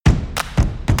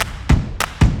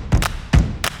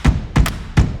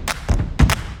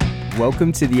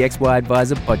Welcome to the XY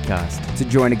Advisor podcast. To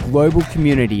join a global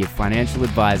community of financial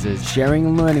advisors sharing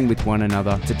and learning with one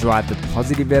another to drive the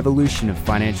positive evolution of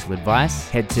financial advice,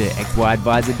 head to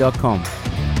xyadvisor.com.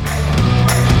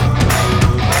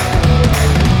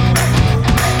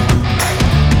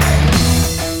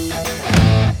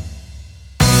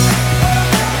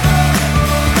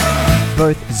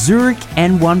 Both Zurich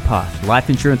and OnePath life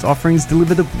insurance offerings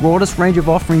deliver the broadest range of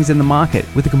offerings in the market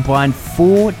with a combined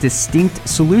 4 distinct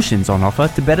solutions on offer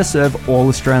to better serve all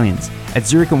Australians. At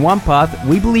Zurich and OnePath,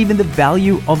 we believe in the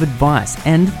value of advice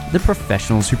and the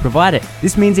professionals who provide it.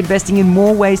 This means investing in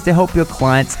more ways to help your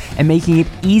clients and making it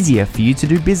easier for you to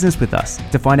do business with us.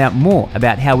 To find out more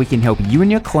about how we can help you and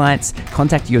your clients,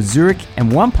 contact your Zurich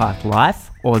and OnePath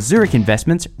Life or Zurich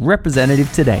Investments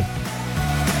representative today.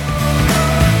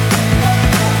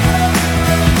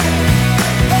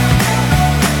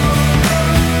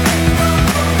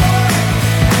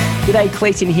 G'day,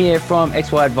 Clayton here from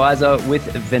XY Advisor with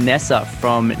Vanessa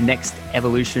from Next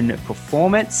Evolution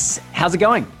Performance. How's it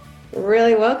going?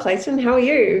 Really well, Clayton. How are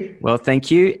you? Well, thank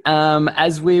you.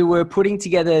 As we were putting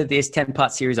together this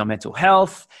 10-part series on mental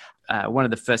health, one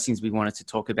of the first things we wanted to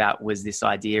talk about was this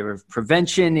idea of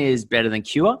prevention is better than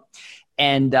cure.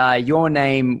 And your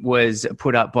name was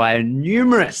put up by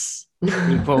numerous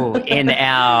people in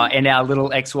our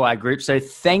little XY group. So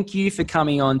thank you for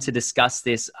coming on to discuss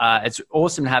this. It's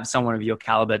awesome to have someone of your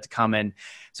caliber to come and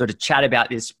sort of chat about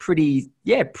this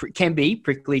can be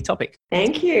prickly topic.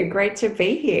 Thank you. Great to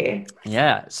be here.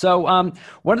 Yeah. So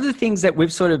one of the things that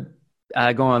we've sort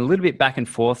of gone a little bit back and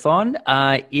forth on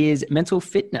is mental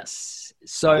fitness.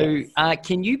 So yes.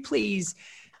 Can you please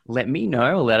let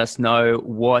us know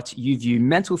what you view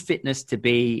mental fitness to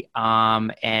be.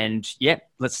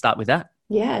 Let's start with that.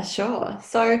 Yeah, sure.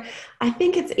 So I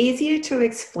think it's easier to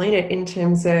explain it in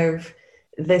terms of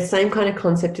the same kind of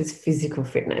concept as physical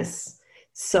fitness.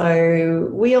 So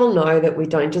we all know that we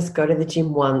don't just go to the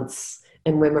gym once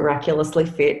and we're miraculously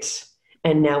fit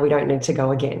and now we don't need to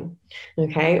go again.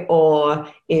 Okay.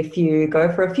 Or if you go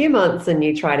for a few months and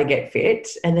you try to get fit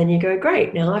and then you go,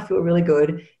 great, now I feel really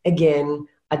good again,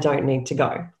 I don't need to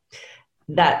go.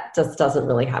 That just doesn't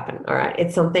really happen. All right.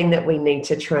 It's something that we need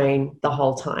to train the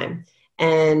whole time.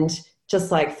 And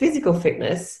just like physical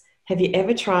fitness, have you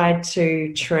ever tried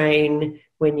to train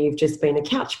when you've just been a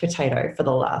couch potato for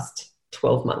the last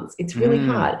 12 months? It's really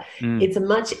hard. It's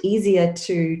much easier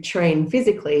to train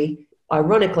physically,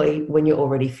 ironically, when you're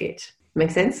already fit.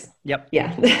 Make sense? Yep.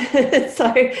 Yeah.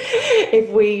 So if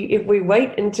we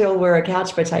wait until we're a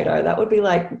couch potato, that would be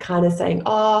like kind of saying,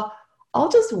 I'll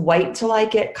just wait till I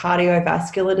get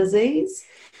cardiovascular disease.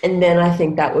 And then I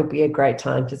think that would be a great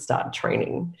time to start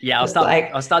training. Yeah, I'll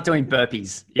start doing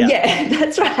burpees. Yeah,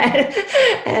 that's right.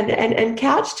 And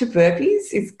couch to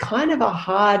burpees is kind of a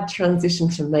hard transition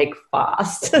to make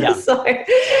fast. Yeah. So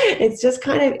it's just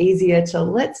kind of easier to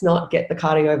let's not get the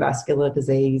cardiovascular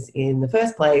disease in the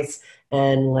first place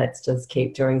and let's just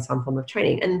keep doing some form of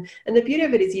training. And the beauty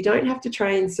of it is you don't have to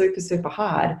train super, super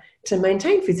hard to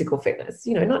maintain physical fitness.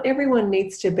 You know, not everyone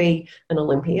needs to be an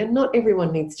Olympian. Not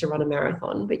everyone needs to run a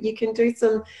marathon, but you can do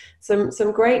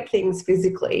some great things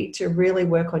physically to really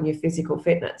work on your physical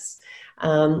fitness.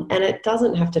 And it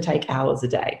doesn't have to take hours a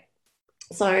day.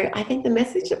 So I think the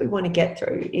message that we want to get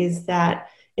through is that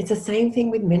it's the same thing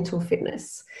with mental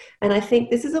fitness. And I think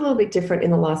this is a little bit different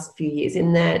in the last few years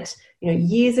in that, you know,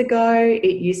 years ago,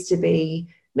 it used to be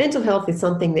mental health is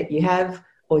something that you have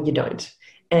or you don't.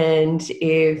 And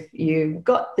if you've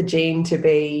got the gene to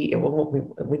be, well,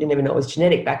 we didn't even know it was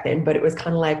genetic back then, but it was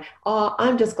kind of like,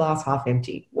 I'm just glass half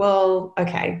empty. Well,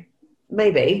 okay,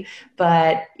 maybe,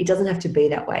 but it doesn't have to be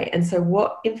that way. And so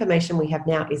what information we have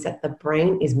now is that the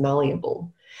brain is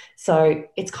malleable. So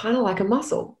it's kind of like a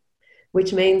muscle,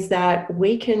 which means that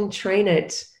we can train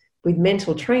it with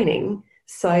mental training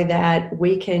so that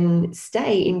we can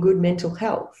stay in good mental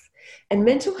health. And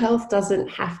mental health doesn't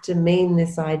have to mean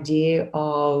this idea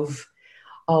of,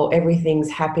 everything's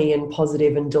happy and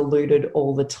positive and deluded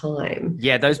all the time.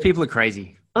 Yeah, those people are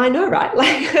crazy. I know, right?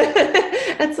 Like,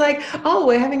 it's like,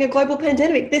 we're having a global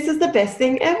pandemic. This is the best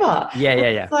thing ever. Yeah.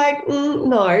 It's like,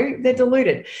 no, they're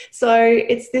deluded. So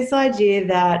it's this idea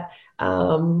that,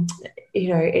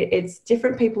 it's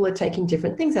different people are taking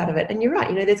different things out of it. And you're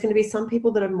right, there's going to be some people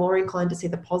that are more inclined to see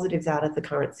the positives out of the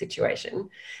current situation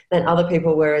than other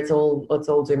people where it's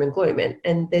all doom and gloom.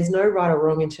 And there's no right or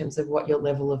wrong in terms of what your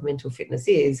level of mental fitness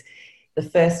is. The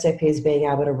first step is being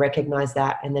able to recognize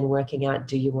that and then working out,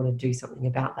 do you want to do something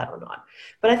about that or not?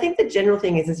 But I think the general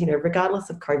thing is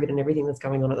regardless of COVID and everything that's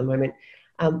going on at the moment,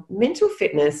 mental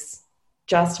fitness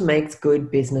just makes good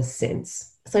business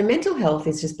sense. So mental health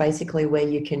is just basically where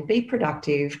you can be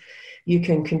productive, you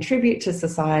can contribute to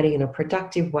society in a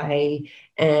productive way,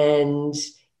 and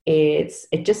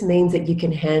it just means that you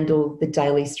can handle the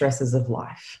daily stresses of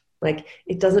life. Like,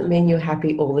 it doesn't mean you're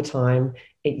happy all the time.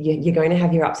 You're going to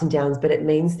have your ups and downs, but it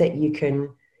means that you can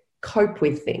cope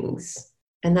with things,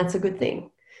 and that's a good thing.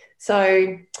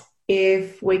 So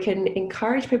if we can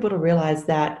encourage people to realize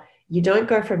that you don't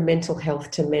go from mental health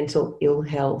to mental ill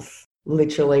health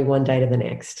literally one day to the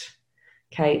next,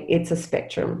 okay? It's a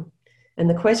spectrum. And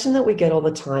the question that we get all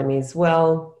the time is,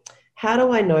 well, how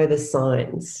do I know the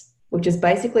signs? Which is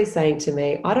basically saying to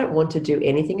me, I don't want to do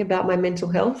anything about my mental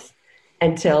health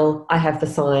until I have the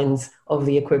signs of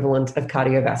the equivalent of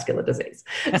cardiovascular disease.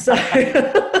 So,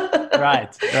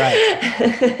 right.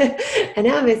 And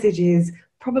our message is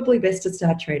probably best to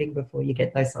start training before you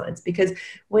get those signs, because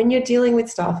when you're dealing with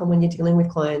staff and when you're dealing with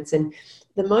clients, and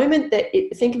the moment that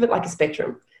think of it like a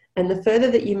spectrum, and the further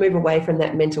that you move away from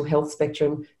that mental health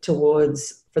spectrum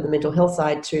towards, from the mental health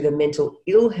side to the mental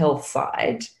ill health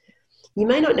side, you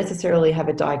may not necessarily have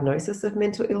a diagnosis of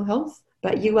mental ill health,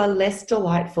 but you are less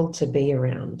delightful to be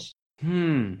around.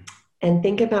 And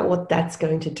think about what that's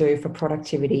going to do for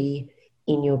productivity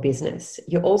in your business.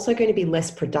 You're also going to be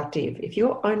less productive. If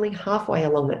you're only halfway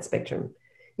along that spectrum,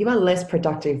 you are less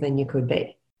productive than you could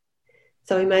be.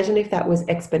 So imagine if that was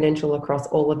exponential across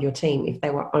all of your team, if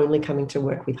they were only coming to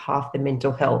work with half the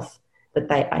mental health that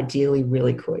they ideally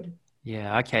really could.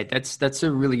 Yeah, okay. That's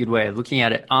a really good way of looking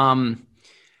at it.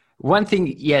 One thing,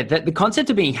 the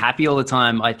concept of being happy all the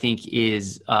time, I think,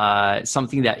 is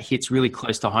something that hits really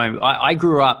close to home. I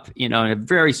grew up, in a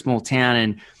very small town,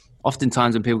 and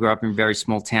oftentimes when people grow up in very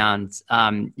small towns,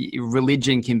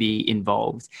 religion can be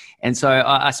involved. And so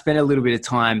I spent a little bit of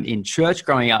time in church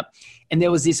growing up, and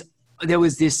there was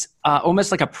this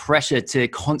almost like a pressure to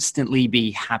constantly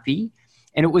be happy.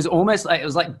 And it was almost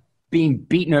like being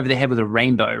beaten over the head with a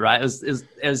rainbow, right? It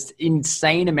was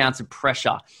insane amounts of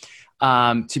pressure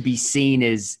to be seen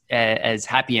as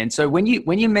happy. And so when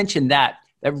you mentioned that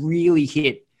really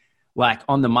hit like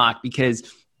on the mark, because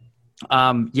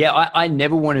I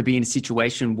never want to be in a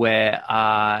situation where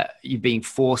you're being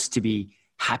forced to be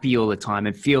happy all the time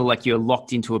and feel like you're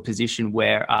locked into a position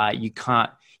where you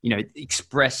can't,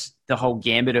 express the whole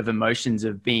gambit of emotions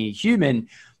of being a human.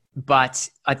 But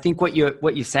I think what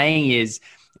you're saying is,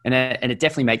 and it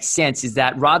definitely makes sense, is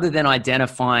that rather than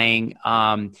identifying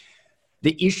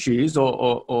the issues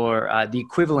or the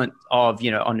equivalent of,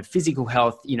 on the physical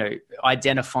health,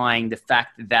 identifying the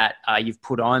fact that you've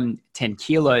put on 10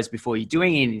 kilos before you're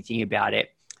doing anything about it,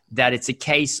 that it's a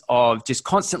case of just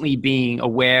constantly being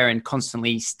aware and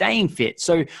constantly staying fit.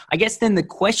 So I guess then the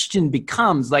question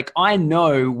becomes, like, I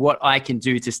know what I can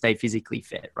do to stay physically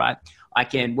fit, right? I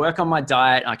can work on my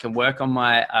diet. I can work on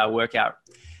my workout.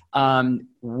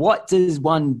 What does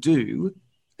one do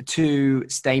to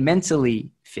stay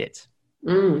mentally fit?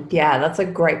 Yeah, that's a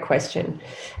great question.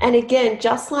 And again,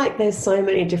 just like there's so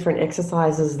many different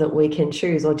exercises that we can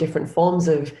choose, or different forms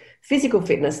of physical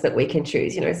fitness that we can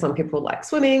choose. Some people like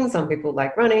swimming, some people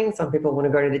like running, some people want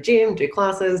to go to the gym, do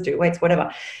classes, do weights,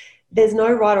 whatever. There's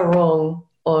no right or wrong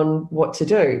on what to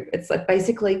do. It's like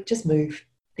basically just move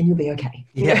and you'll be okay.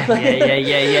 Yeah.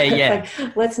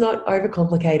 Like, let's not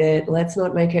overcomplicate it. Let's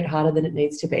not make it harder than it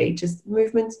needs to be. Just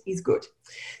movement is good.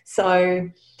 So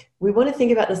we want to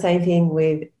think about the same thing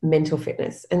with mental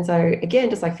fitness. And so again,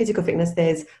 just like physical fitness,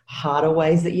 there's harder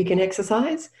ways that you can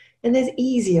exercise and there's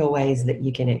easier ways that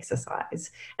you can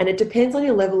exercise. And it depends on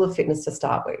your level of fitness to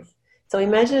start with. So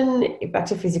imagine, back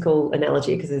to physical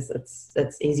analogy, because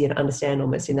it's easier to understand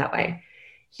almost in that way.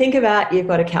 Think about, you've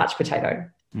got a couch potato,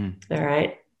 all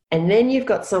right? And then you've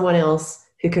got someone else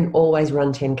who can always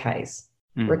run 10Ks.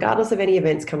 Regardless of any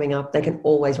events coming up, they can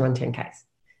always run 10Ks,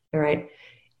 all right?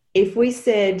 If we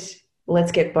said,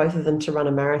 let's get both of them to run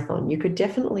a marathon, you could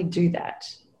definitely do that,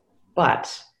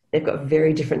 but they've got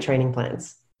very different training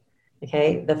plans,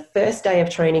 okay? The first day of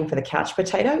training for the couch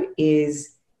potato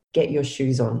is get your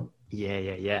shoes on.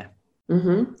 Yeah.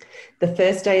 The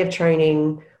first day of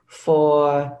training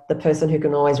for the person who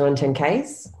can always run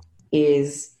 10Ks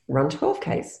is run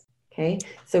 12Ks, okay?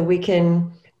 So we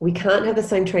can't have the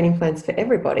same training plans for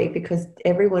everybody, because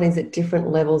everyone is at different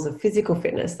levels of physical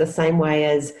fitness, the same way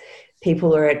as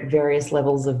people are at various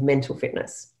levels of mental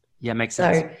fitness. Yeah, makes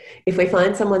sense. So if we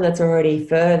find someone that's already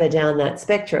further down that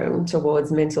spectrum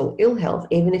towards mental ill health,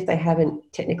 even if they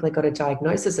haven't technically got a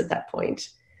diagnosis at that point,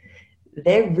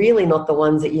 they're really not the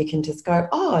ones that you can just go,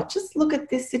 oh, just look at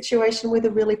this situation with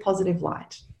a really positive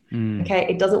light. Okay,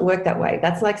 it doesn't work that way.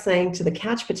 That's like saying to the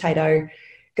couch potato,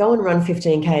 go and run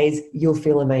 15Ks, you'll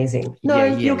feel amazing. No,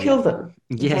 you'll kill them.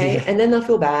 Okay. And then they'll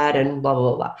feel bad and blah, blah,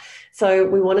 blah, blah. So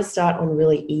we want to start on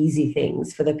really easy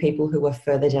things for the people who are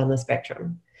further down the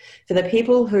spectrum. For the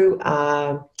people who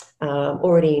are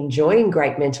already enjoying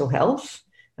great mental health,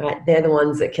 right, they're the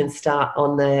ones that can start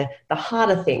on the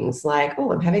harder things like,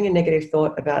 oh, I'm having a negative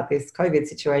thought about this COVID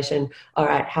situation. All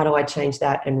right, how do I change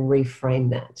that and reframe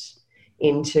that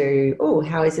into, oh,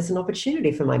 how is this an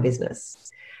opportunity for my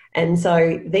business? And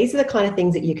so these are the kind of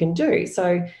things that you can do.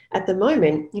 So at the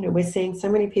moment, we're seeing so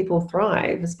many people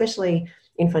thrive, especially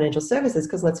in financial services,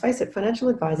 because let's face it, financial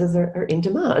advisors are in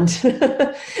demand.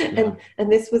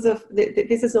 And this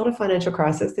is not a financial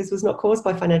crisis. This was not caused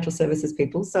by financial services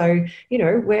people. So,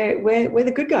 we're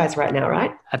the good guys right now,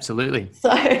 right? Absolutely.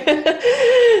 So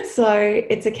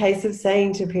it's a case of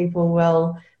saying to people,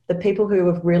 well, the people who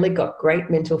have really got great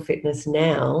mental fitness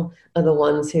now are the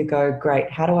ones who go, great,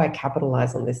 how do I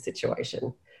capitalize on this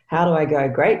situation? How do I go,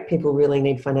 great, people really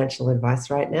need financial advice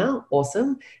right now.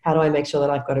 Awesome. How do I make sure that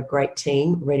I've got a great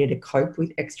team ready to cope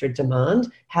with extra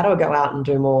demand? How do I go out and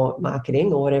do more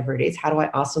marketing or whatever it is? How do I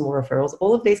ask for more referrals?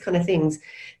 All of these kind of things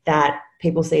that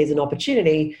people see as an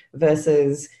opportunity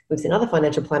versus we've seen other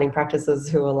financial planning practices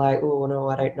who are like, oh, no,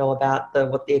 I don't know about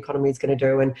what the economy is going to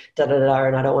do and da-da-da-da,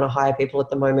 and I don't want to hire people at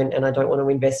the moment and I don't want to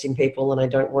invest in people and I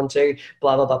don't want to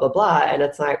blah, blah, blah, blah, blah. And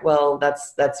it's like, well,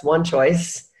 that's one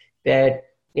choice, but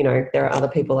there are other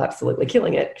people absolutely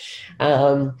killing it.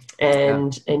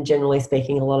 And generally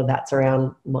speaking, a lot of that's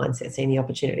around mindset, seeing the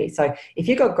opportunity. So if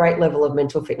you've got a great level of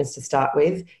mental fitness to start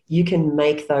with, you can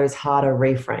make those harder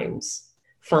reframes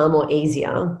far more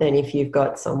easier than if you've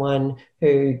got someone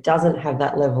who doesn't have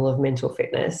that level of mental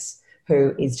fitness,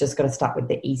 who is just going to start with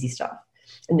the easy stuff.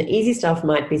 And the easy stuff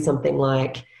might be something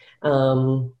like,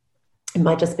 it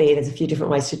might just be, there's a few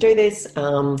different ways to do this.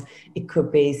 It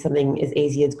could be something as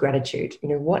easy as gratitude.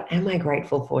 What am I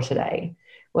grateful for today?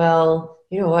 Well,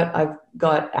 you know what? I've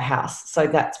got a house, so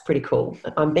that's pretty cool.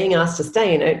 I'm being asked to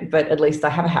stay in it, but at least I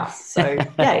have a house, so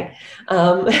yay.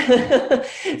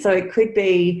 So it could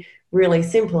be really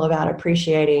simple about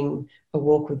appreciating a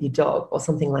walk with your dog or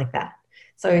something like that.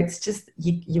 So it's just,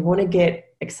 you want to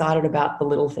get excited about the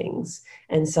little things.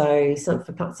 And so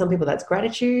for some people that's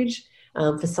gratitude.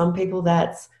 For some people,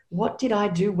 that's what did I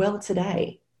do well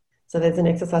today? So there's an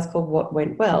exercise called What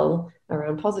Went Well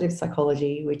around positive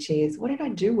psychology, which is what did I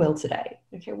do well today?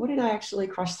 Okay, what did I actually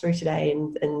crush through today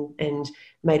and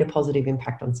made a positive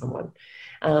impact on someone?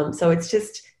 So it's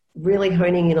just really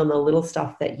honing in on the little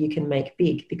stuff that you can make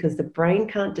big, because the brain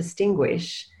can't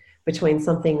distinguish between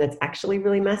something that's actually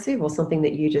really massive or something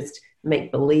that you just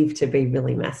make believe to be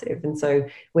really massive. And so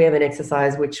we have an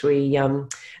exercise which we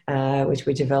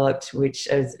developed, which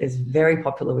is very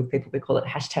popular with people. We call it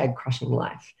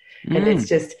 #CrushingLife. And it's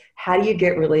just, how do you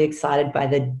get really excited by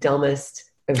the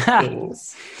dumbest of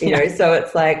things? So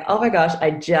it's like, oh my gosh,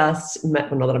 well, not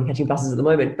that I'm catching buses at the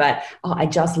moment, but I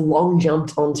just long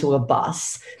jumped onto a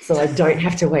bus so I don't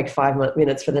have to wait 5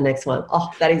 minutes for the next one.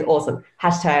 Oh, that is awesome.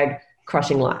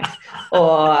 #CrushingLife.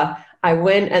 Or I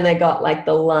went and I got like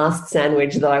the last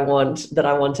sandwich that I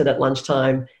wanted at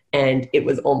lunchtime, and it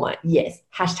was all mine. Yes,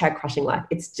 #CrushingLife.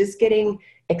 It's just getting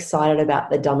excited about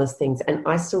the dumbest things. And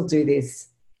I still do this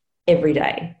every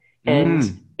day.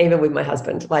 And even with my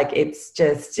husband, like, it's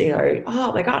just,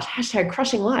 oh my gosh,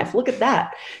 #CrushingLife. Look at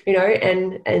that,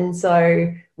 and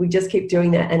so we just keep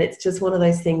doing that. And it's just one of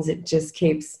those things that just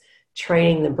keeps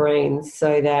training the brain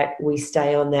so that we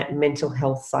stay on that mental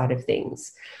health side of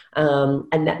things.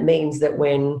 And that means that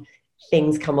when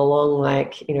things come along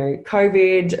like,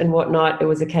 COVID and whatnot, it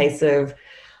was a case of,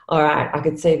 all right, I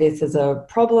could see this as a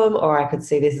problem or I could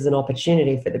see this as an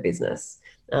opportunity for the business.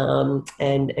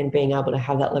 And being able to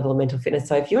have that level of mental fitness.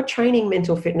 So if you're training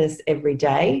mental fitness every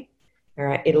day, all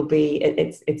right,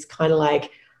 it's kind of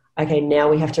like, okay, now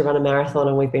we have to run a marathon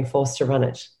and we've been forced to run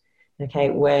it.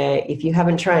 Okay, where if you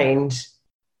haven't trained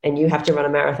and you have to run a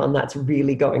marathon, that's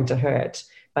really going to hurt.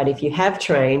 But if you have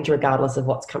trained, regardless of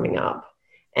what's coming up,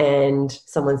 and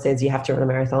someone says you have to run a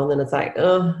marathon, then it's like,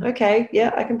 oh, okay,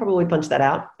 yeah, I can probably punch that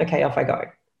out. Okay, off I go.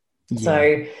 Yeah.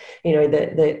 So,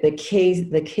 the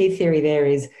key theory there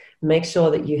is make sure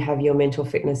that you have your mental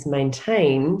fitness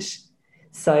maintained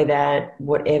so that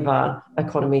whatever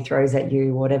economy throws at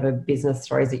you, whatever business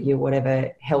throws at you, whatever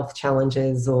health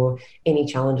challenges or any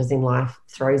challenges in life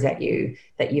throws at you,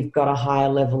 that you've got a higher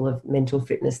level of mental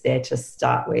fitness there to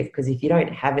start with. Because if you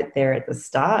don't have it there at the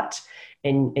start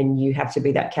and you have to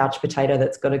be that couch potato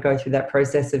that's got to go through that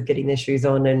process of getting their shoes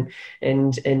on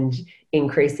and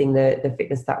increasing the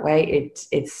fitness that way,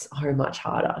 it's so much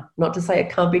harder. Not to say it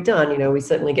can't be done. We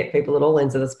certainly get people at all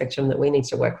ends of the spectrum that we need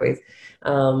to work with,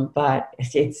 but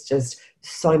it's just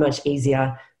so much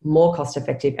easier, more cost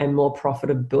effective, and more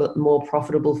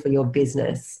profitable for your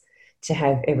business to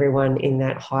have everyone in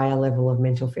that higher level of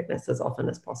mental fitness as often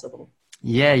as possible.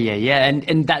 Yeah.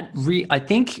 And that I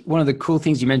think one of the cool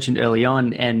things you mentioned early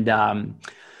on, and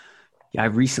I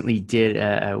recently did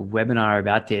a webinar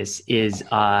about this, is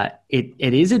it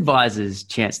is advisors'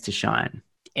 chance to shine.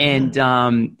 And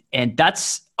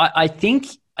that's, I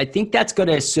think that's got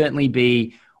to certainly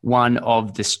be one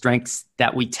of the strengths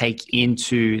that we take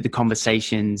into the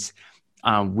conversations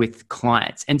with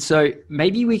clients. And so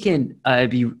maybe we can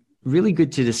be really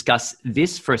good to discuss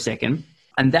this for a second.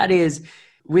 And that is,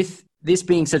 with this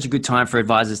being such a good time for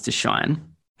advisors to shine,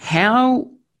 how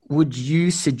would you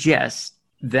suggest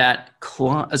that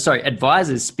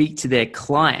advisors speak to their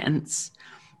clients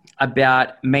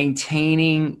about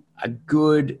maintaining a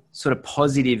good sort of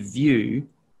positive view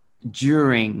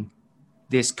during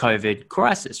this COVID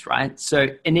crisis, right? So,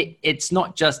 and it's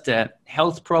not just a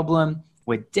health problem.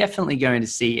 We're definitely going to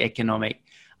see economic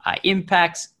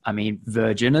impacts. I mean,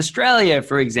 Virgin Australia,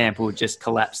 for example, just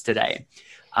collapsed today.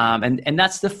 And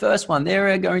that's the first one.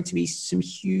 There are going to be some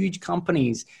huge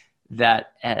companies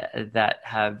that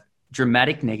have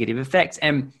dramatic negative effects,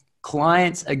 and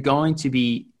clients are going to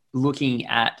be looking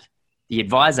at the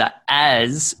advisor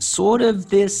as sort of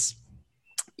this,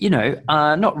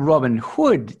 not Robin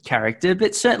Hood character,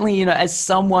 but certainly, as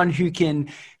someone who can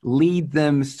lead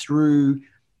them through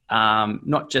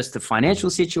not just the financial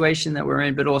situation that we're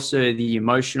in, but also the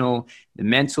emotional, the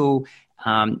mental,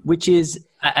 which is,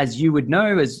 as you would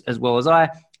know as well as I,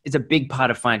 is a big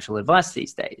part of financial advice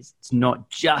these days. It's not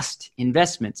just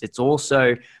investments. It's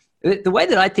also, the way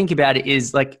that I think about it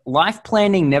is, like, life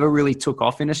planning never really took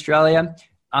off in Australia,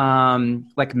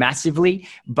 like massively,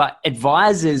 but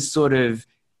advisors sort of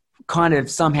kind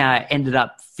of somehow ended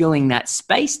up filling that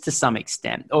space to some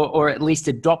extent, or at least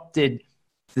adopted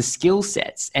the skill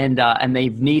sets, and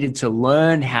they've needed to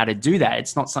learn how to do that.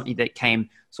 It's not something that came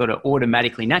sort of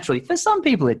automatically, naturally. For some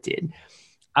people it did,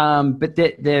 but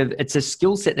it's a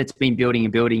skill set that's been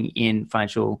building in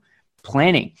financial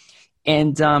planning.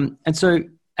 And so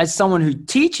as someone who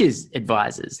teaches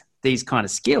advisors these kind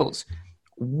of skills,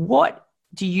 what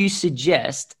do you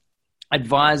suggest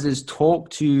advisors talk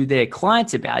to their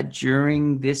clients about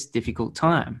during this difficult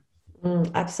time?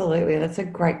 Absolutely. That's a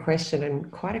great question, and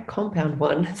quite a compound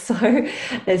one. So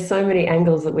there's so many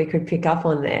angles that we could pick up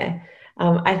on there.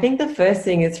 I think the first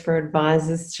thing is for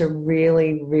advisors to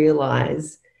really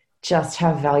realize just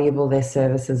how valuable their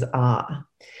services are.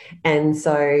 And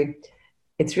so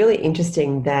it's really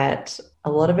interesting that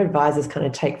a lot of advisors kind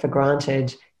of take for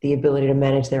granted the ability to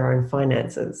manage their own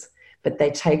finances, but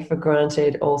they take for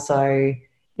granted also,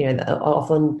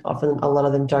 often a lot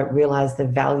of them don't realize the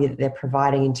value that they're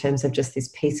providing in terms of just this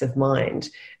peace of mind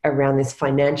around this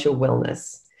financial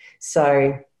wellness.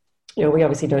 So, we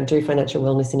obviously don't do financial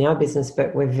wellness in our business,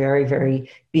 but we're very, very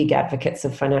big advocates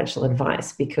of financial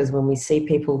advice, because when we see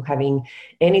people having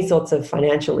any sorts of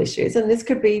financial issues, and this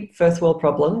could be first world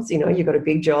problems, you've got a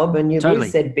big job and you've totally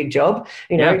said big job,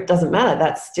 It doesn't matter.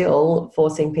 That's still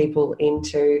forcing people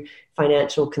into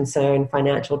financial concern,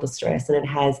 financial distress, and it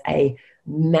has a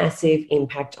massive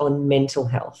impact on mental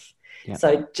health. Yep.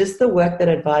 So just the work that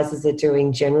advisors are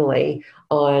doing generally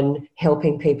on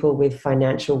helping people with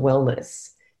financial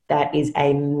wellness, that is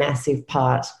a massive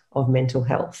part of mental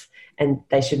health, and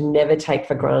they should never take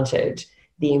for granted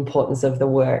the importance of the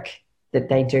work that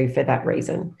they do for that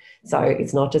reason. So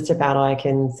it's not just about, I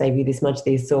can save you this much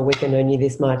this, or we can earn you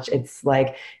this much. It's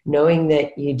like knowing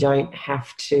that you don't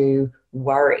have to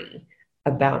worry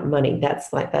about money. That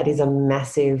is a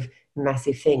massive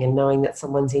thing. And knowing that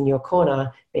someone's in your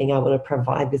corner, being able to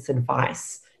provide this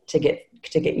advice to get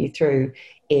you through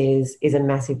is a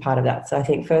massive part of that. So I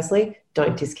think firstly,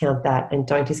 don't discount that, and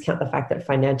don't discount the fact that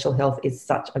financial health is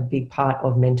such a big part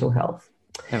of mental health.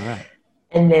 Yeah, right.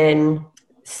 And then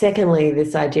secondly,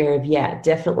 this idea of,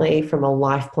 definitely from a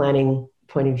life planning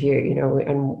point of view,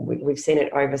 and we've seen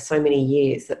it over so many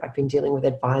years that I've been dealing with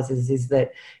advisors, is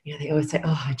that, they always say,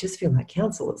 oh, I just feel like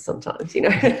counselors sometimes, Yeah.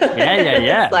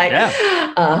 It's like, that's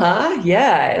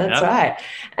right.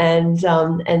 And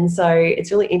so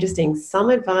it's really interesting. Some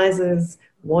advisors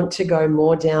want to go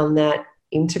more down that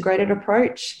integrated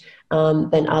approach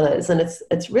than others. And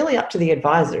it's really up to the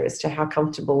advisor as to how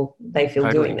comfortable they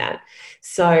feel doing that.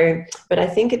 So, but I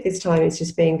think at this time, it's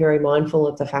just being very mindful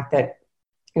of the fact that,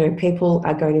 people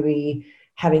are going to be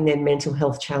having their mental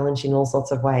health challenged in all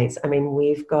sorts of ways. I mean,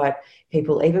 we've got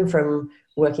people even from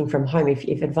working from home.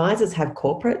 If advisors have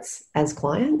corporates as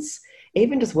clients,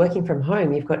 even just working from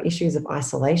home, you've got issues of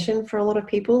isolation for a lot of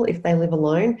people if they live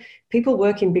alone. People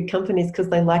work in big companies because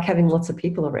they like having lots of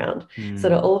people around. So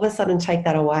to all of a sudden take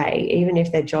that away, even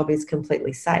if their job is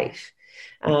completely safe,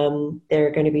 there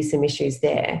are going to be some issues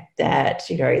there that,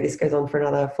 this goes on for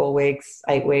another 4 weeks,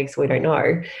 8 weeks, we don't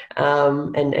know.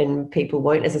 And people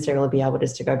won't necessarily be able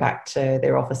just to go back to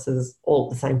their offices all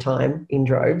at the same time in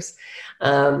droves.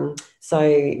 So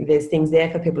there's things there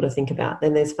for people to think about.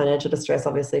 Then there's financial distress,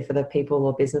 obviously, for the people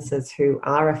or businesses who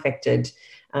are affected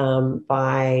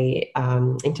by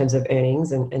in terms of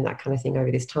earnings and that kind of thing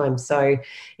over this time. So,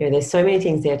 there's so many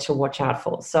things there to watch out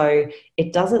for. So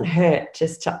it doesn't hurt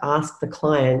just to ask the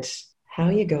client, how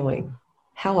are you going?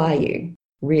 How are you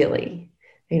really?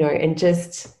 And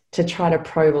just to try to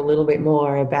probe a little bit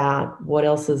more about what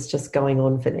else is just going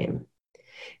on for them.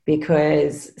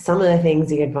 Because some of the things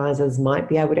the advisors might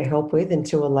be able to help with and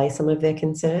to allay some of their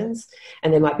concerns.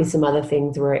 And there might be some other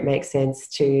things where it makes sense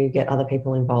to get other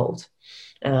people involved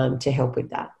to help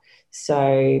with that.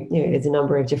 So, there's a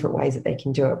number of different ways that they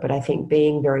can do it. But I think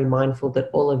being very mindful that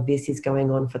all of this is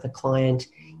going on for the client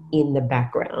in the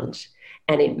background,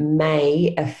 and it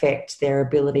may affect their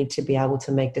ability to be able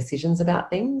to make decisions about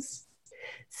things.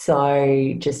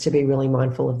 So just to be really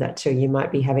mindful of that too. You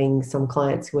might be having some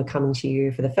clients who are coming to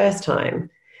you for the first time.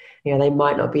 They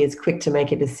might not be as quick to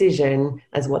make a decision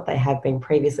as what they have been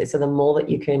previously. So the more that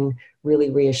you can really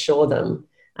reassure them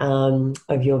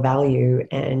of your value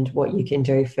and what you can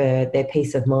do for their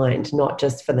peace of mind, not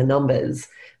just for the numbers,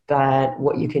 but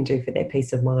what you can do for their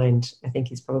peace of mind, I think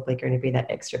is probably going to be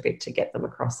that extra bit to get them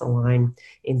across the line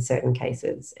in certain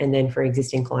cases. And then for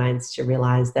existing clients to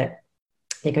realize that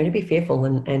they're going to be fearful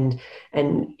and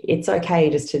it's okay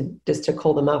just to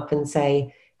call them up and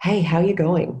say, hey, how are you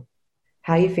going?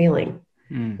 How are you feeling?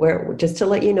 We're just to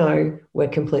let you know, we're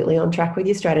completely on track with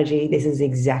your strategy. This is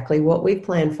exactly what we've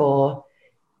planned for.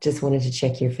 Just wanted to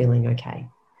check you're feeling okay.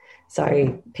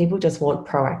 So people just want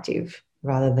proactive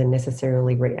rather than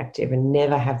necessarily reactive, and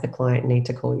never have the client need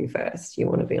to call you first. You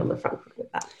want to be on the front foot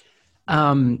with that.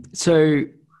 So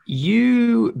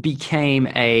you became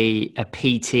a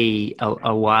PT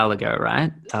a while ago,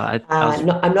 right? I'm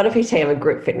not a PT. I'm a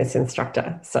group fitness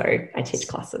instructor, so I teach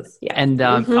classes. Yeah, and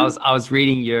I was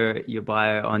reading your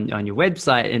bio on your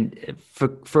website, and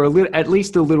for at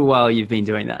least a little while you've been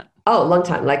doing that. Oh, a long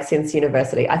time, like since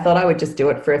university. I thought I would just do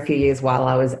it for a few years while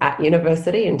I was at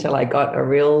university until I got a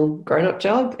real grown-up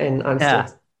job, and I'm still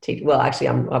teaching. Well, actually,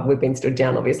 we've been stood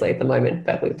down obviously at the moment,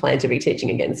 but we plan to be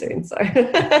teaching again soon. So,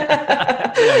 and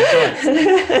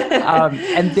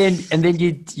then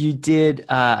you did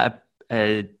a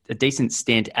decent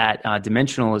stint at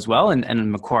Dimensional as well,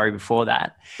 and Macquarie before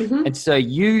that. And so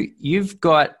you've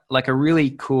got like a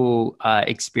really cool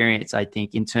experience, I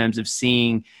think, in terms of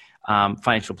seeing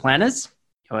financial planners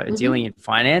dealing in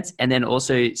finance, and then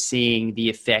also seeing the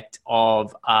effect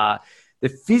of the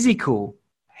physical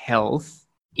health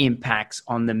impacts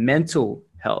on the mental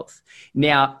health.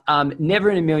 Now, never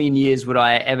in a million years would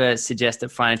I ever suggest a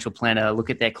financial planner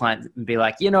look at their client and be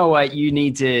like, you know what, you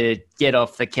need to get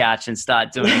off the couch and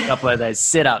start doing a couple of those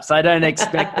sit-ups. I don't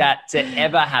expect that to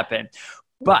ever happen.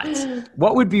 But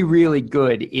what would be really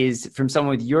good is, from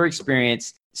someone with your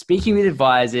experience, speaking with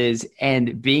advisors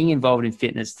and being involved in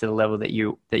fitness to the level that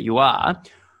you are,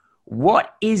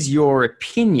 what is your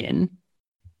opinion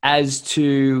as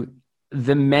to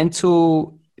the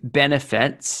mental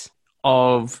benefits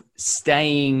of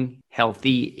staying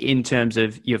healthy in terms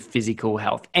of your physical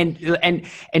health? And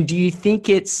do you think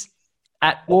it's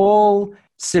at all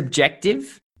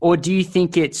subjective, or do you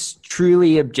think it's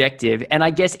truly objective? And I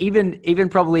guess even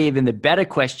the better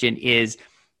question is,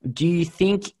 do you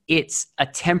think it's a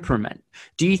temperament?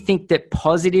 Do you think that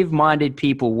positive-minded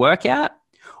people work out,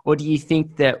 or do you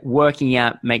think that working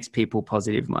out makes people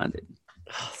positive-minded?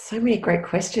 Oh, so many great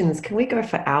questions. Can we go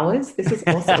for hours? This is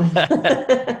awesome.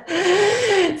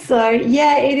 So,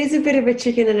 yeah, it is a bit of a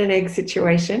chicken and an egg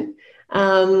situation.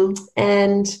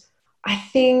 And I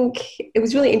think it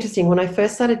was really interesting when I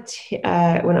first started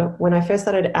when I first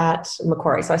started at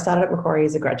Macquarie. So I started at Macquarie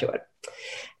as a graduate,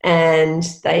 and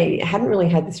they hadn't really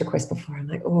had this request before. I'm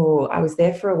like, I was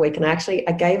there for a week, and I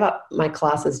gave up my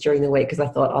classes during the week because I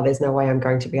thought, there's no way I'm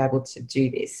going to be able to do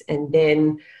this. And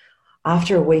then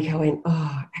after a week, I went,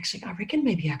 actually, I reckon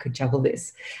maybe I could juggle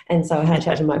this. And so I had a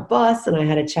chat to my boss, and I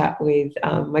had a chat with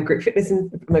my group fitness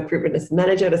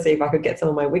manager to see if I could get some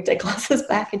of my weekday classes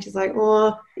back. And she's like,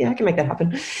 yeah, I can make that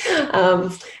happen.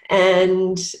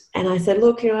 And I said,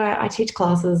 look, I teach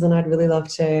classes, and I'd really love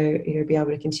to, be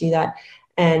able to continue that.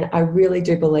 And I really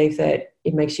do believe that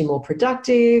it makes you more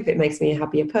productive. It makes me a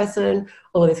happier person,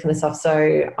 all of this kind of stuff.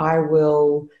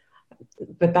 So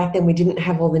but back then we didn't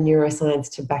have all the neuroscience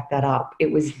to back that up.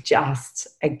 It was just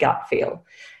a gut feel.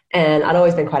 And I'd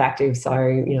always been quite active, so,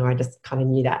 I just kind of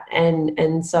knew that.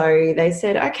 And so they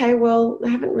said, okay, well, I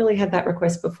haven't really had that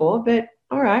request before, but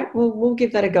all right, we'll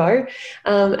give that a go.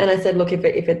 And I said, look, if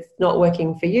it's not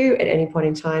working for you at any point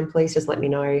in time, please just let me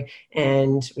know.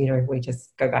 And, we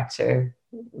just go back to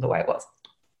the way it was.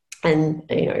 And,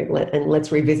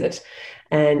 let's revisit.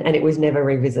 And it was never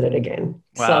revisited again.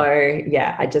 Wow. So,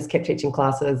 yeah, I just kept teaching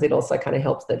classes. It also kind of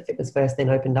helps that Fitness First then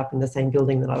opened up in the same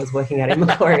building that I was working at in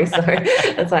Macquarie. So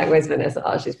it's like, where's Vanessa?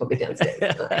 Oh, she's probably downstairs.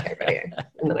 Okay, radio.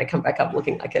 And then I come back up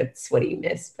looking like a sweaty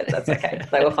mess, but that's okay.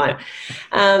 They were fine.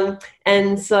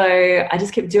 And so I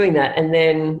just kept doing that. And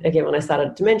then, again, when I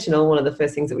started Dimensional, one of the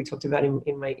first things that we talked about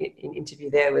in my interview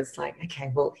there was like,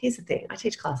 okay, well, here's the thing. I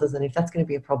teach classes, and if that's going to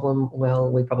be a problem, well,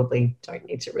 we probably don't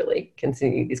need to really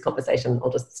continue this conversation.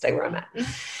 I'll just stay where I'm at.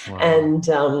 Wow. And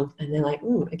they're like,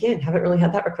 again, haven't really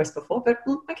had that request before, but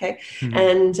okay.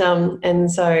 Mm-hmm.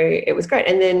 And so it was great.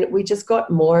 And then we just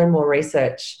got more and more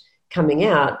research coming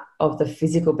out of the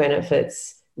physical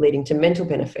benefits leading to mental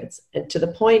benefits, and to the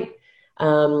point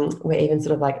where even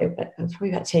sort of like, probably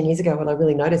about 10 years ago when I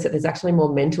really noticed that there's actually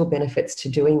more mental benefits to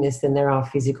doing this than there are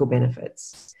physical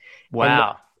benefits.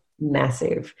 Wow.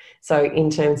 Massive. So in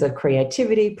terms of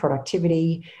creativity,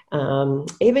 productivity,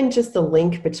 even just the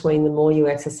link between the more you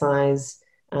exercise,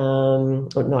 or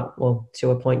not, well,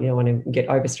 to a point you don't want to get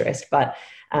overstressed, but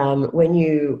when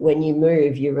you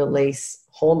move, you release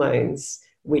hormones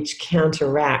which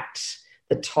counteract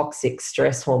the toxic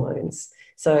stress hormones.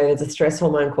 So there's a stress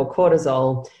hormone called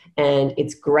cortisol, and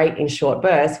it's great in short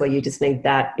bursts where you just need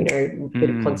that, bit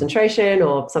of concentration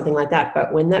or something like that.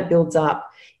 But when that builds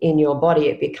up in your body,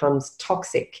 it becomes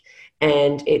toxic,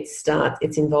 and it's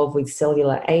involved with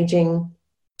cellular aging.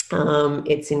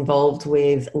 It's involved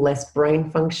with less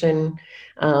brain function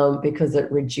because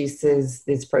it reduces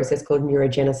this process called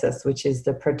neurogenesis, which is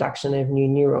the production of new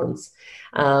neurons.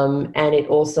 And it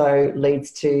also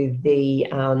leads to the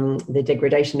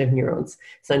degradation of neurons.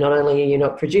 So not only are you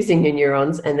not producing new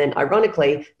neurons, and then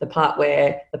ironically, the part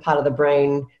of the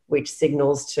brain which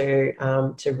signals to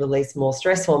release more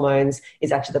stress hormones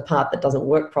is actually the part that doesn't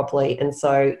work properly, and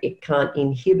so it can't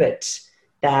inhibit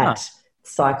that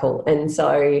cycle. And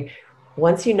so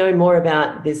once you know more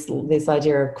about this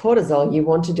idea of cortisol, you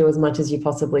want to do as much as you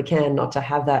possibly can not to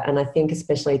have that. And I think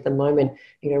especially at the moment,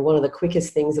 one of the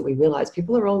quickest things that we realize,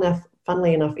 people are all now,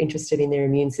 funnily enough, interested in their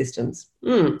immune systems.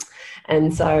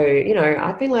 And so,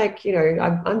 I've been like,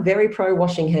 I'm very pro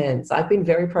washing hands. I've been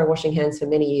very pro washing hands for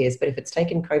many years, but if it's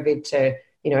taken COVID to,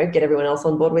 get everyone else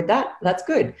on board with that, that's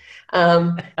good.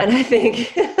 And I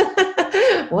think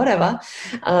whatever.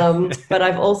 But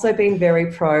I've also been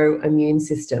very pro immune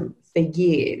system for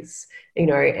years,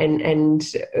 and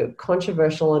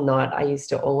controversial or not, I used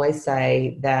to always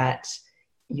say that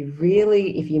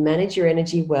if you manage your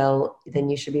energy well, then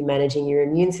you should be managing your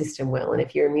immune system well. And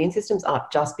if your immune system's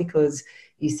up just because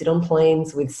you sit on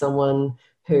planes with someone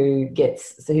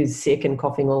who's sick and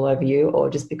coughing all over you, or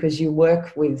just because you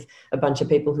work with a bunch of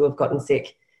people who have gotten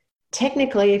sick,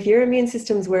 technically, if your immune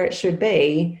system's where it should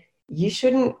be, you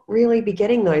shouldn't really be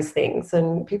getting those things.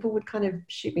 And people would kind of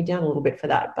shoot me down a little bit for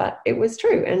that, but it was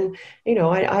true. And,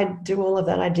 I do all of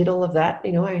that. I did all of that.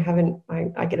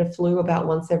 I get a flu about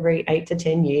once every 8 to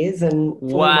 10 years, and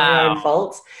for my own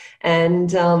faults.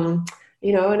 And,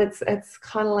 and it's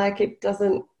kind of like, it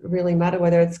doesn't really matter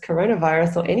whether it's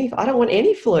coronavirus or I don't want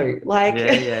any flu. Like,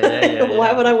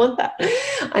 why would I want that?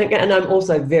 And I'm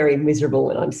also very miserable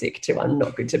when I'm sick too. I'm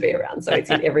not good to be around. So it's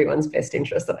in everyone's best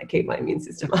interest that I keep my immune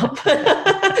system up.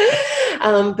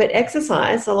 But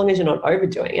exercise, so long as you're not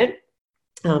overdoing it,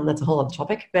 that's a whole other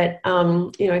topic. But,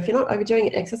 if you're not overdoing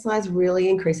it, exercise really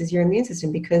increases your immune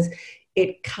system because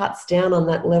it cuts down on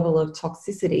that level of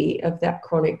toxicity of that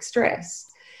chronic stress.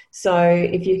 So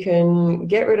if you can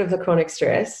get rid of the chronic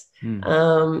stress,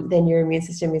 then your immune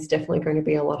system is definitely going to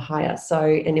be a lot higher. So,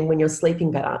 and then when you're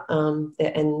sleeping better,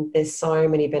 and there's so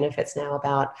many benefits now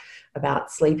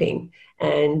about sleeping,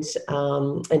 and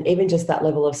even just that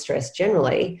level of stress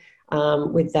generally,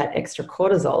 with that extra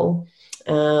cortisol,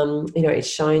 it's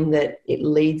shown that it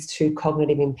leads to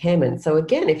cognitive impairment. So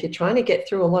again, if you're trying to get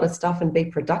through a lot of stuff and be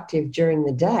productive during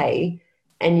the day,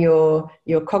 and you're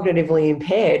cognitively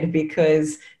impaired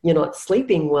because you're not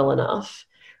sleeping well enough,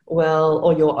 well,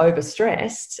 or you're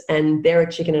overstressed, and they're a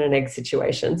chicken and an egg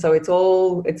situation. So it's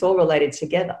all related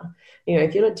together.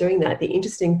 If you're not doing that, the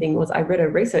interesting thing was I read a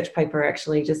research paper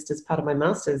actually just as part of my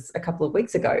master's a couple of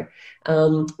weeks ago,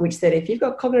 which said if you've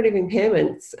got cognitive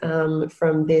impairments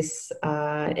from this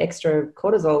extra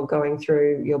cortisol going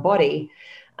through your body,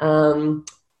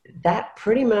 that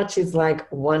pretty much is like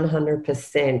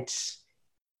 100%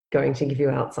 going to give you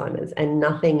Alzheimer's, and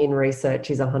nothing in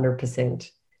research is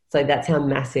 100%. So that's how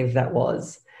massive that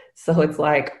was. So it's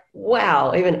like,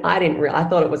 wow, even I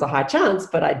thought it was a high chance,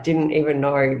 but I didn't even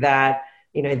know that,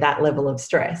 that level of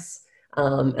stress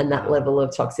and that level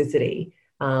of toxicity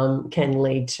can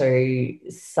lead to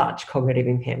such cognitive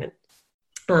impairment.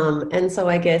 And so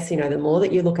I guess, the more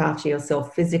that you look after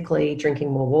yourself physically,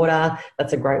 drinking more water,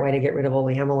 that's a great way to get rid of all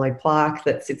the amyloid plaque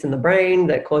that sits in the brain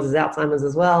that causes Alzheimer's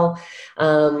as well.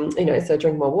 So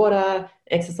drink more water,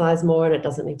 exercise more, and it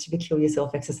doesn't need to be kill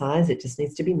yourself exercise. It just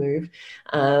needs to be moved.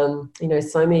 So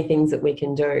many things that we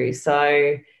can do.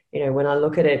 So, when I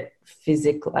look at it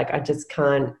physically, like I just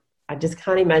can't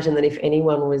imagine that if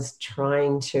anyone was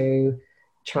trying to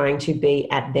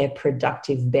be at their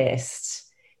productive best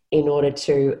in order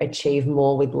to achieve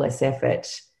more with less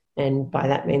effort. And by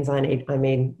that means I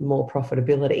mean more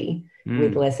profitability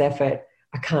with less effort.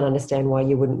 I can't understand why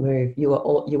you wouldn't move. You are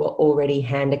already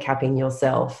handicapping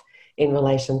yourself in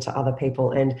relation to other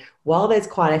people. And while there's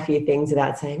quite a few things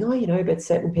about saying, but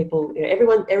certain people,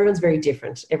 everyone's very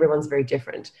different. Everyone's very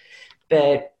different.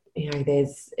 But,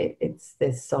 there's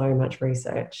so much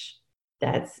research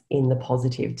that's in the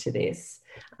positive to this.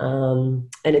 And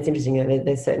it's interesting,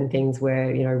 there's certain things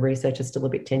where, research is still a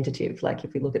bit tentative. Like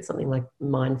if we look at something like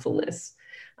mindfulness,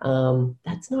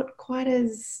 that's not quite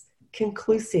as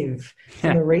conclusive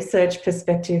from a research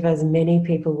perspective as many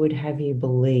people would have you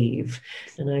believe.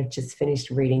 And I've just finished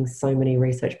reading so many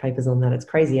research papers on that. It's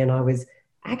crazy. And I was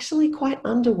actually quite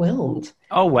underwhelmed.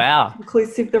 Oh, wow. How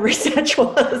conclusive the research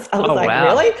was. I was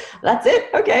really? That's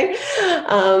it? Okay.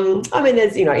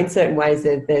 There's, in certain ways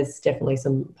there's definitely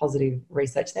some positive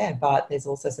research there, but there's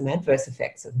also some adverse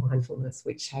effects of mindfulness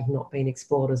which have not been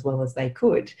explored as well as they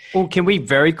could. Well, can we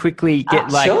very quickly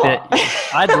get sure.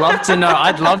 I'd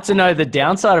love to know the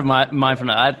downside of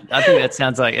mindfulness. I think that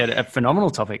sounds like a phenomenal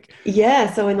topic.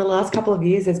 Yeah. So in the last couple of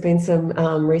years, there's been some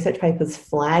research papers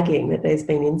flagging that there's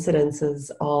been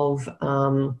incidences of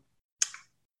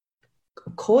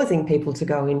causing people to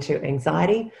go into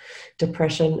anxiety,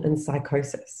 depression, and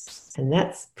psychosis. And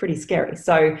that's pretty scary.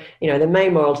 So, the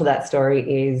main moral to that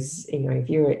story is, if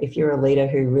you're a leader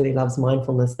who really loves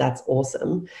mindfulness, that's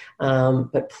awesome.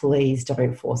 But please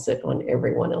don't force it on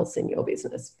everyone else in your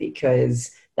business,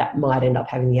 because that might end up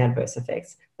having the adverse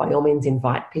effects. By all means,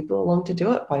 invite people along to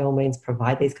do it. By all means,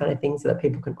 provide these kind of things so that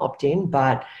people can opt in.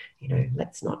 But,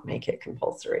 let's not make it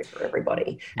compulsory for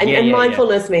everybody. And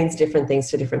mindfulness means different things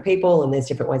to different people, and there's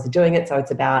different ways of doing it. So it's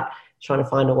about trying to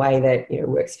find a way that,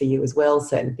 works for you as well.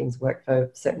 Certain things work for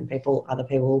certain people, other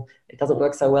people, it doesn't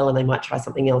work so well, and they might try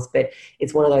something else. But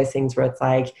it's one of those things where it's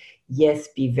like, yes,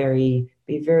 be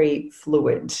very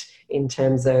fluid in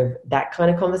terms of that kind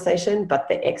of conversation, but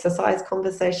the exercise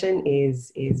conversation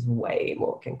is way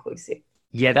more conclusive.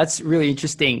 Yeah, that's really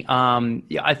interesting.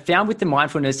 I found with the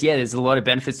mindfulness, there's a lot of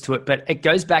benefits to it, but it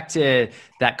goes back to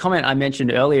that comment I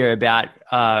mentioned earlier about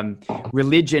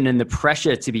religion and the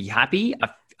pressure to be happy.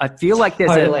 I feel like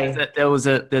there's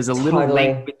a little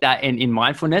link with that in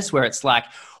mindfulness, where it's like,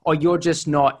 oh, you're just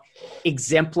not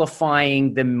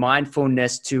exemplifying the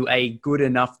mindfulness to a good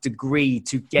enough degree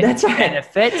to get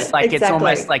benefits. Like It's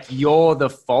almost like you're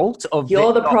the fault of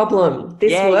you're the problem.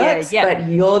 This works, but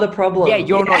you're the problem. Yeah,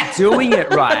 you're not doing it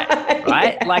right.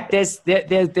 Right? Like there's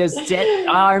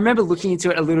I remember looking into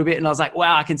it a little bit, and I was like,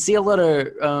 wow, I can see a lot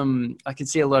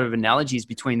of analogies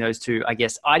between those two, I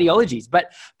guess, ideologies.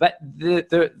 But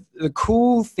the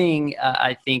cool thing,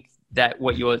 I think, that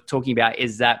what you're talking about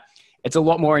is that it's a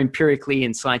lot more empirically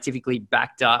and scientifically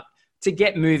backed up to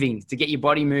get moving, to get your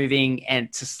body moving,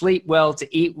 and to sleep well,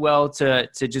 to eat well, to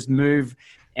just move.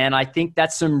 And I think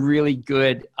that's some really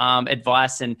good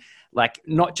advice, and like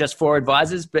not just for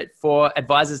advisors, but for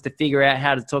advisors to figure out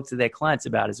how to talk to their clients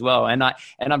about as well. And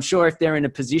I'm sure if they're in a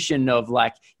position of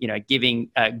giving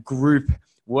a group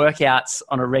workouts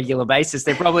on a regular basis,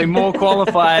 they're probably more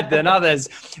qualified than others.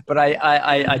 But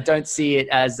I don't see it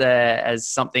as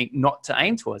something not to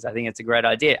aim towards. I think it's a great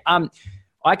idea.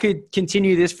 I could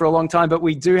continue this for a long time, but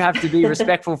we do have to be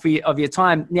respectful of your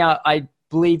time. Now, I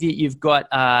believe that you've got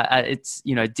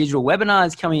digital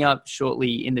webinars coming up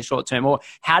shortly in the short term. Or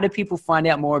how do people find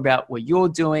out more about what you're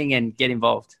doing and get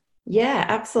involved? Yeah,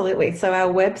 absolutely. So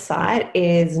our website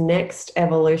is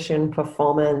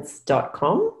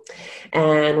nextevolutionperformance.com,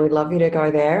 and we'd love you to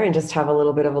go there and just have a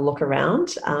little bit of a look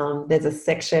around. There's a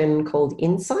section called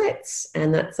Insights,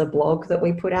 and that's a blog that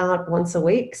we put out once a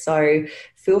week. So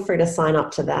feel free to sign up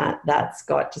to that. That's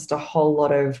got just a whole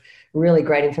lot of really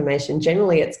great information.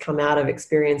 Generally, it's come out of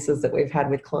experiences that we've had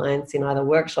with clients in either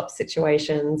workshop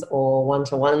situations or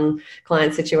one-to-one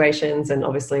client situations. And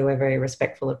obviously, we're very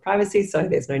respectful of privacy, so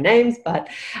there's no names. But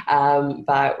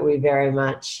we very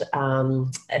much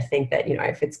I think that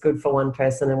if it's good for one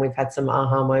person and we've had some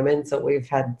aha moments, or we've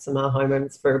had some aha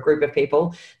moments for a group of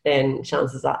people, then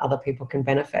chances are other people can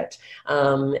benefit.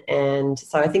 And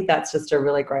so I think that's just a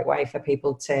really great way for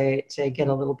people to get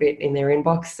a little bit in their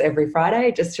inbox every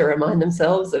Friday, just to remind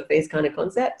themselves of these kind of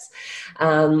concepts.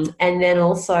 And then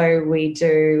also we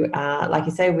do, like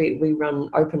you say, we run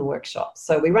open workshops.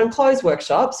 So we run closed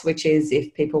workshops, which is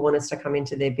if people want us to come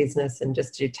into their business and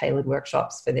just do tailored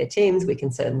workshops for their teams, we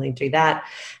can certainly do that.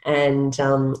 And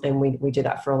we do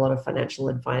that for a lot of financial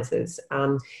advisors.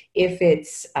 If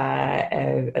it's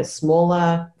a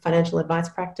smaller financial advice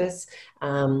practice,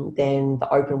 then the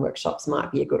open workshops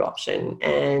might be a good option.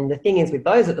 And the thing is with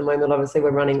those at the moment, obviously we're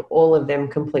running all of them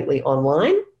completely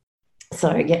online.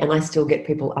 So yeah, and I still get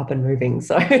people up and moving.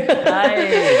 So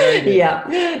yeah,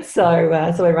 so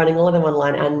we're running all of them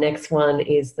online. Our next one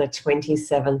is the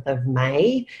 27th of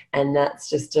May, and that's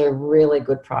just a really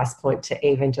good price point to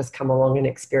even just come along and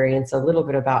experience a little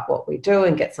bit about what we do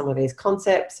and get some of these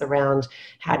concepts around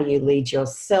how do you lead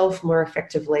yourself more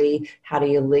effectively, how do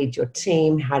you lead your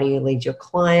team, how do you lead your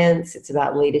clients. It's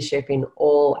about leadership in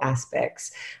all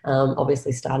aspects.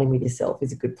 Obviously, starting with yourself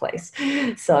is a good place.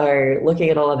 So looking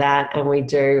at all of that. And we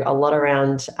do a lot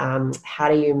around how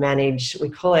do you manage, we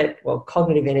call it, well,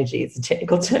 cognitive energy is a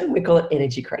technical term, we call it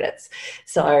energy credits.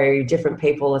 So different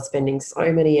people are spending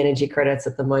so many energy credits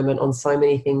at the moment on so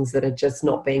many things that are just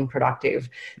not being productive.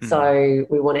 Mm-hmm. So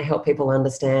we want to help people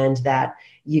understand that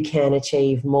you can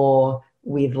achieve more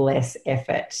with less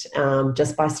effort,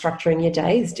 just by structuring your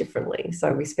days differently.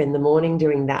 So we spend the morning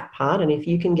doing that part. And if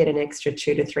you can get an extra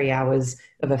 2 to 3 hours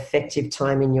of effective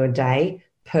time in your day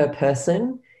per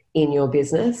person in your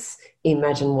business,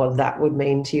 imagine what that would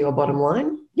mean to your bottom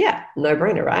line. Yeah, no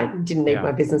brainer, right? Didn't need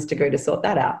my business to go to sort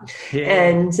that out. Yeah.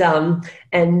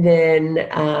 And then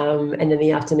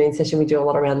the afternoon session, we do a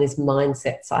lot around this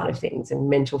mindset side of things and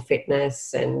mental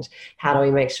fitness, and how do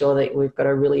we make sure that we've got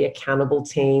a really accountable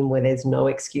team where there's no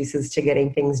excuses to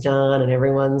getting things done and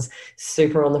everyone's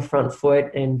super on the front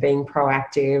foot and being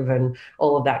proactive and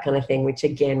all of that kind of thing, which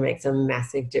again makes a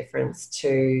massive difference to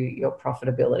your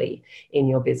profitability in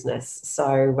your business.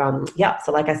 So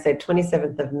so like I said,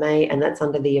 27th of May, and that's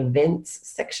under the events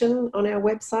section on our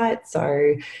website.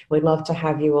 So we'd love to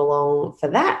have you along for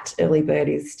that. Early bird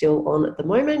is still on at the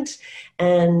moment.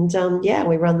 And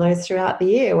we run those throughout the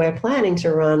year. We're planning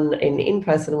to run an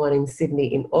in-person one in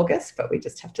Sydney in August, but we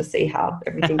just have to see how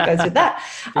everything goes with that.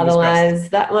 Otherwise,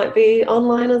 that might be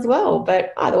online as well.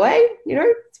 But either way,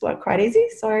 it's quite easy.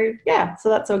 So yeah, so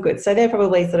that's all good. So they're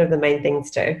probably sort of the main things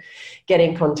to get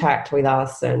in contact with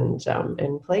us, and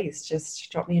please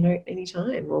just drop me a note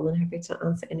anytime. More than happy to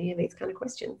answer any of these kind of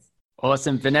questions.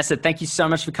 Awesome. Vanessa, thank you so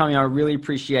much for coming. I really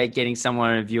appreciate getting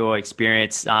someone of your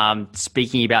experience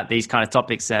speaking about these kind of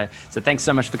topics. So thanks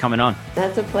so much for coming on.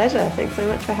 That's a pleasure. Thanks so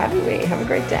much for having me. Have a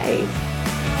great day.